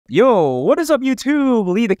Yo, what is up YouTube?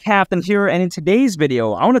 Lee the Captain here, and in today's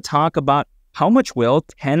video, I want to talk about how much will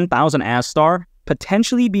 10,000 ASTR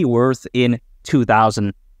potentially be worth in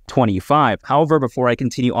 2025. However, before I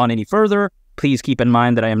continue on any further, please keep in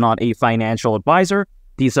mind that I am not a financial advisor.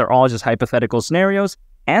 These are all just hypothetical scenarios,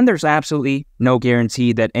 and there's absolutely no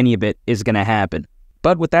guarantee that any of it is going to happen.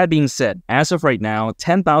 But with that being said, as of right now,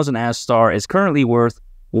 10,000 ASTR is currently worth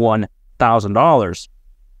 $1,000.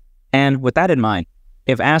 And with that in mind,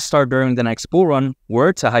 if ASTR during the next bull run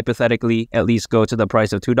were to hypothetically at least go to the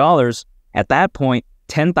price of $2, at that point,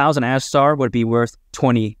 10,000 ASTR would be worth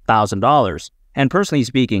 $20,000. And personally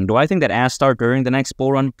speaking, do I think that ASTR during the next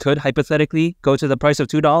bull run could hypothetically go to the price of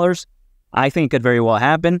 $2? I think it could very well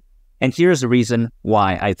happen, and here's the reason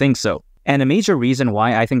why I think so. And a major reason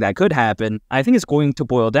why I think that could happen, I think it's going to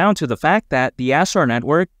boil down to the fact that the Astar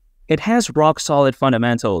Network, it has rock-solid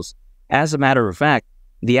fundamentals. As a matter of fact,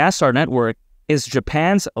 the Astar Network is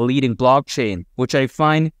Japan's leading blockchain, which I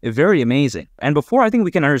find very amazing. And before I think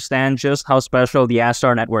we can understand just how special the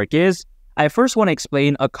Astar Network is, I first want to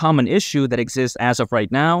explain a common issue that exists as of right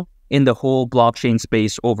now in the whole blockchain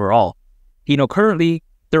space overall. Currently,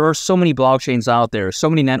 there are so many blockchains out there, so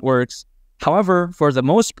many networks. However, for the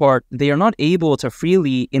most part, they are not able to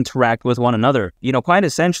freely interact with one another. Quite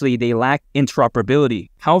essentially, they lack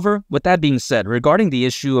interoperability. However, with that being said, regarding the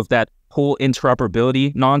issue of that whole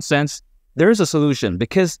interoperability nonsense, there is a solution,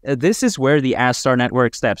 because this is where the Astar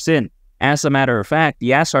Network steps in. As a matter of fact,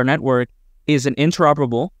 the Astar Network is an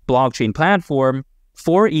interoperable blockchain platform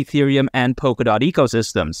for Ethereum and Polkadot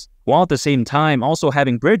ecosystems, while at the same time also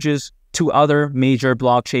having bridges to other major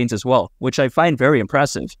blockchains as well, which I find very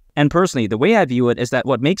impressive. And personally, the way I view it is that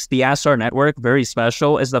what makes the Astar Network very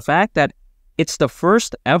special is the fact that it's the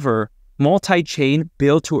first ever multi-chain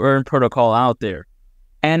build-to-earn protocol out there.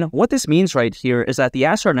 And what this means right here is that the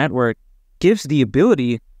Astar Network gives the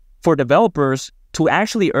ability for developers to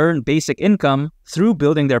actually earn basic income through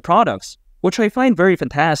building their products, which I find very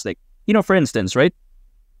fantastic. For instance, right?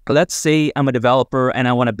 Let's say I'm a developer and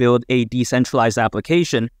I want to build a decentralized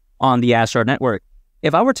application on the Astar Network.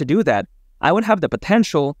 If I were to do that, I would have the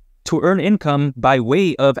potential to earn income by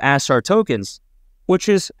way of Astar tokens, which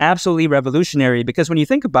is absolutely revolutionary, because when you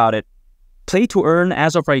think about it, play to earn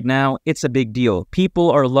as of right now, it's a big deal. People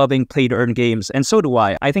are loving play to earn games, and so do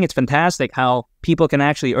I. I think it's fantastic how people can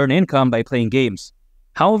actually earn income by playing games.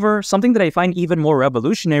 However, something that I find even more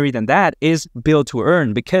revolutionary than that is build to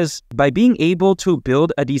earn, because by being able to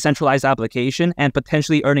build a decentralized application and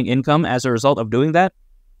potentially earning income as a result of doing that,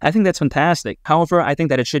 I think that's fantastic. However, I think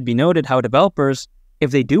that it should be noted how developers, if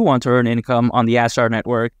they do want to earn income on the Astar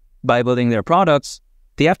Network by building their products,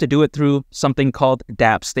 they have to do it through something called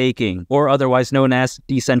dApp staking, or otherwise known as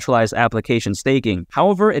decentralized application staking.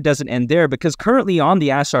 However, it doesn't end there, because currently on the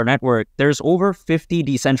Astar Network, there's over 50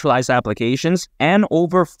 decentralized applications and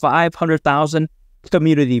over 500,000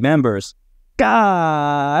 community members.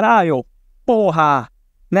 Carajo, porra!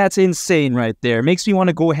 That's insane right there. Makes me want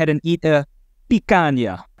to go ahead and eat a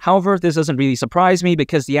picanha. However, this doesn't really surprise me,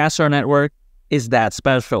 because the Astar Network is that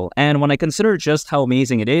special. And when I consider just how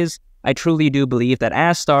amazing it is, I truly do believe that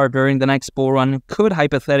Astar during the next bull run could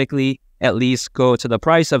hypothetically at least go to the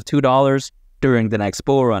price of $2 during the next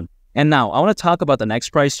bull run. And now I want to talk about the next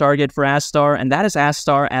price target for Astar, and that is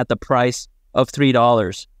Astar at the price of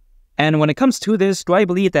 $3. And when it comes to this, do I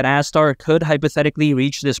believe that Astar could hypothetically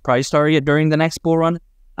reach this price target during the next bull run?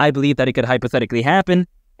 I believe that it could hypothetically happen.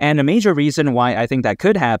 And a major reason why I think that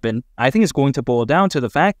could happen, I think is going to boil down to the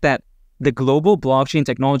fact that the global blockchain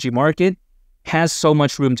technology market has so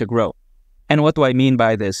much room to grow. And what do I mean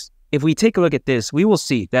by this? If we take a look at this, we will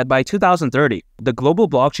see that by 2030, the global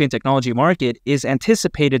blockchain technology market is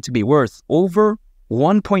anticipated to be worth over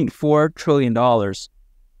 $1.4 trillion.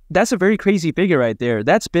 That's a very crazy figure right there.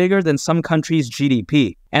 That's bigger than some countries'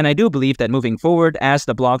 GDP. And I do believe that moving forward, as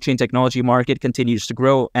the blockchain technology market continues to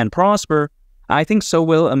grow and prosper, I think so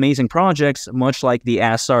will amazing projects, much like the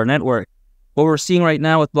Astar Network. What we're seeing right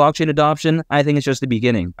now with blockchain adoption, I think it's just the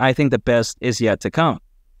beginning. I think the best is yet to come.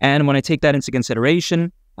 And when I take that into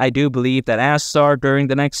consideration, I do believe that Astar during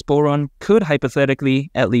the next bull run could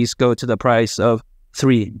hypothetically at least go to the price of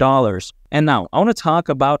 $3. And now, I want to talk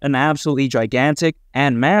about an absolutely gigantic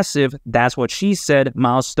and massive, that's what she said,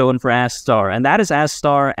 milestone for Astar. And that is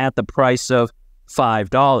Astar at the price of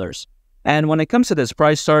 $5. And when it comes to this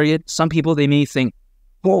price target, some people, they may think,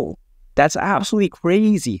 whoa, that's absolutely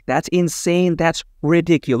crazy. That's insane. That's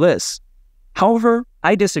ridiculous. However,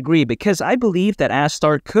 I disagree, because I believe that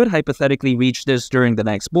Astar could hypothetically reach this during the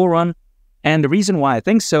next bull run. And the reason why I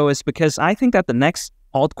think so is because I think that the next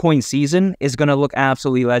altcoin season is going to look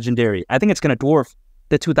absolutely legendary. I think it's going to dwarf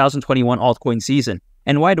the 2021 altcoin season.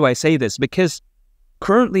 And why do I say this? Because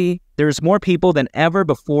currently, there's more people than ever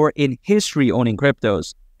before in history owning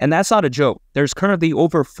cryptos. And that's not a joke. There's currently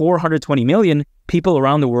over 420 million people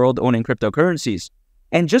around the world owning cryptocurrencies.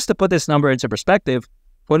 And just to put this number into perspective,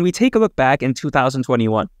 when we take a look back in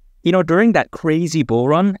 2021, during that crazy bull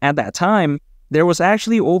run at that time, there was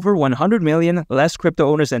actually over 100 million less crypto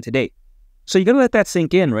owners than today. So you gotta let that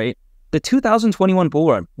sink in, right? The 2021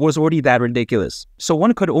 bull run was already that ridiculous. So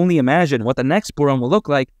one could only imagine what the next bull run will look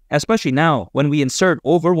like, especially now when we insert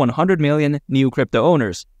over 100 million new crypto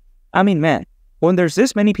owners. I mean, man, when there's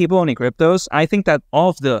this many people owning cryptos, I think that all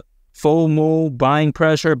of the FOMO, buying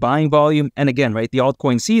pressure, buying volume, and again, right, the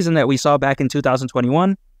altcoin season that we saw back in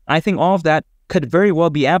 2021, I think all of that could very well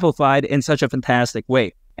be amplified in such a fantastic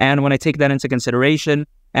way. And when I take that into consideration,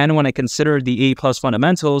 and when I consider the A+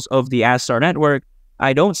 fundamentals of the Astar Network,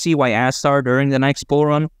 I don't see why Astar during the next bull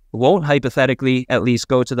run won't hypothetically at least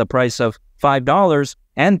go to the price of $5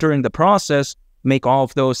 and during the process make all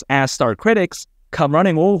of those Astar critics come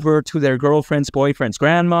running over to their girlfriend's boyfriend's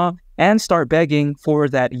grandma and start begging for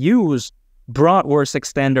that used Bratwurst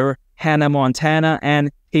extender Hannah Montana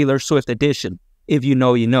and Taylor Swift edition. If you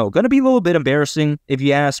know, you know. Gonna be a little bit embarrassing if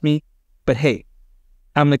you ask me, but hey,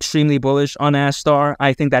 I'm extremely bullish on Astar.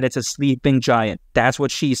 I think that it's a sleeping giant. That's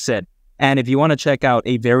what she said. And if you want to check out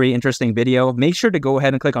a very interesting video, make sure to go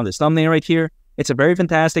ahead and click on this thumbnail right here. It's a very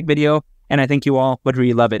fantastic video, and I think you all would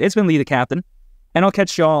really love it. It's been Lee the Captain, and I'll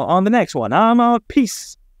catch y'all on the next one. I'm out.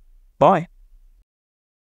 Peace. Bye.